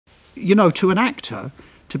You know, to an actor,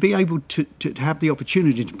 to be able to have the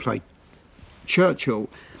opportunity to play Churchill,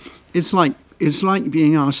 it's like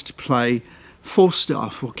being asked to play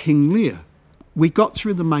Falstaff or King Lear. We got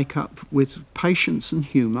through the makeup with patience and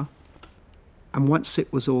humour, and once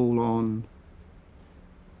it was all on,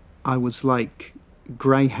 I was like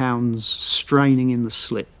greyhounds straining in the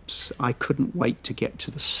slips. I couldn't wait to get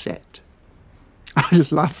to the set. I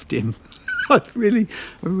loved him. I really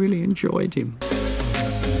enjoyed him.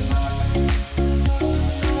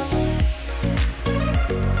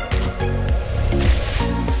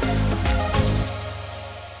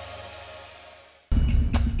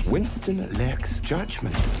 Winston lacks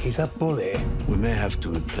judgment. He's a bully. We may have to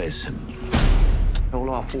replace him. All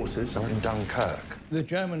our forces are in Dunkirk. The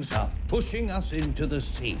Germans are pushing us into the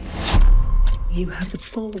sea. You have the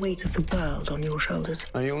full weight of the world on your shoulders.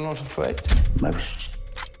 Are you not afraid? Most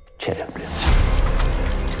terribly.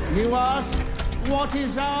 You ask, what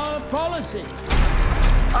is our policy?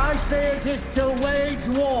 I say it is to wage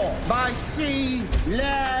war by sea,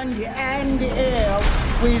 land, and air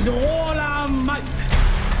with all our might.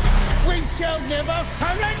 We shall never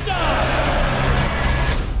surrender!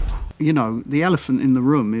 You know, the elephant in the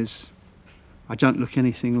room is, I don't look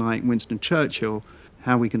anything like Winston Churchill.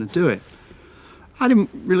 How are we going to do it? I didn't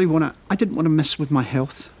want to mess with my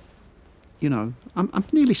health. You know, I'm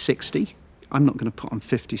nearly 60. I'm not going to put on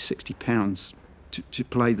 50, 60 pounds to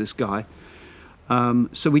play this guy.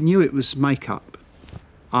 So we knew it was makeup.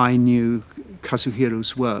 I knew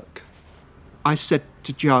Kazuhiro's work. I said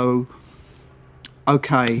to Joe,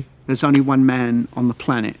 okay, there's only one man on the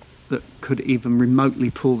planet that could even remotely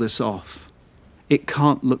pull this off. It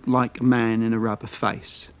can't look like a man in a rubber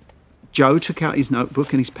face. Joe took out his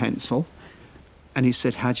notebook and his pencil, and he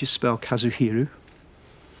said, how do you spell Kazuhiro?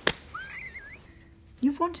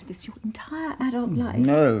 You've wanted this your entire adult life.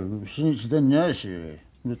 No, since the nursery.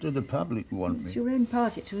 What do the public want me? It's your own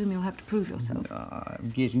party to whom you'll have to prove yourself.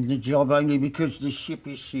 I'm getting the job only because the ship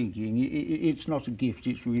is sinking. It's not a gift,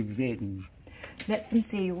 it's revenge. Let them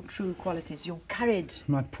see your true qualities, your courage.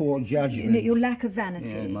 My poor judgment. Your lack of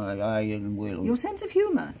vanity. Yeah, my iron will. Your sense of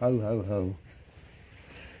humour. Ho, ho, ho.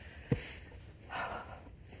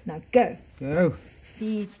 Now go. Go?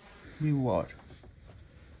 Be what?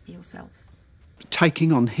 yourself.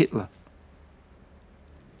 Taking on Hitler.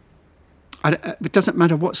 It doesn't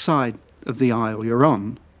matter what side of the aisle you're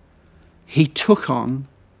on. He took on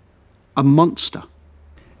a monster.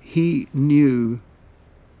 He knew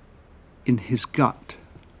in his gut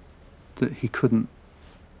that he couldn't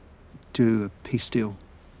do a peace deal,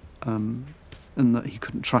 and that he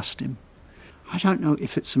couldn't trust him. I don't know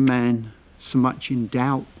if it's a man so much in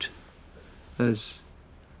doubt as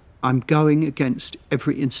I'm going against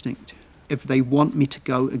every instinct. If they want me to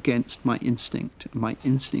go against my instinct, and my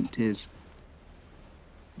instinct is,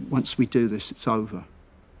 once we do this, it's over.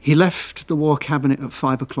 He left the War Cabinet at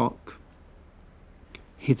 5 o'clock.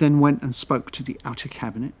 He then went and spoke to the Outer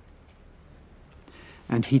Cabinet.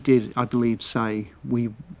 And he did, I believe, say, we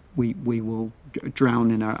will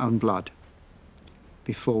drown in our own blood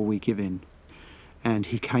before we give in. And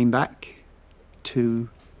he came back to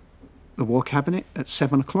the War Cabinet at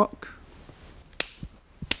 7 o'clock.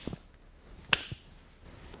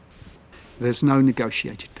 There's no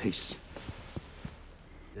negotiated peace.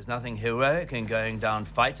 There's nothing heroic in going down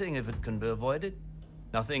fighting if it can be avoided.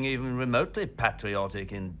 Nothing even remotely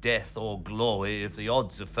patriotic in death or glory if the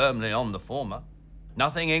odds are firmly on the former.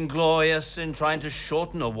 Nothing inglorious in trying to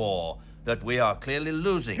shorten a war that we are clearly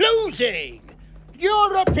losing. Losing!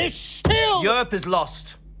 Europe is still... Europe is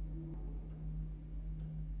lost.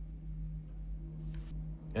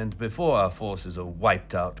 And before our forces are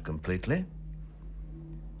wiped out completely,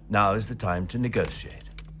 now is the time to negotiate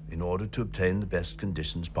in order to obtain the best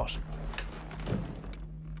conditions possible.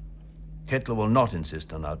 Hitler will not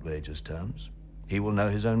insist on outrageous terms. He will know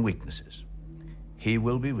his own weaknesses. He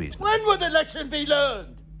will be reasonable. When will the lesson be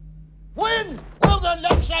learned? When will the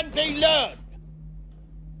lesson be learned?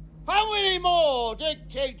 How many more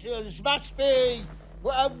dictators must be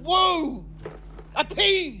wooed,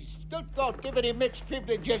 appeased, good God, given him mixed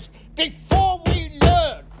privileges, before we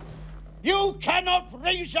learn? You cannot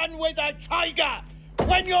reason with a tiger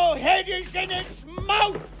when your head is in its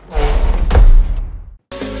mouth!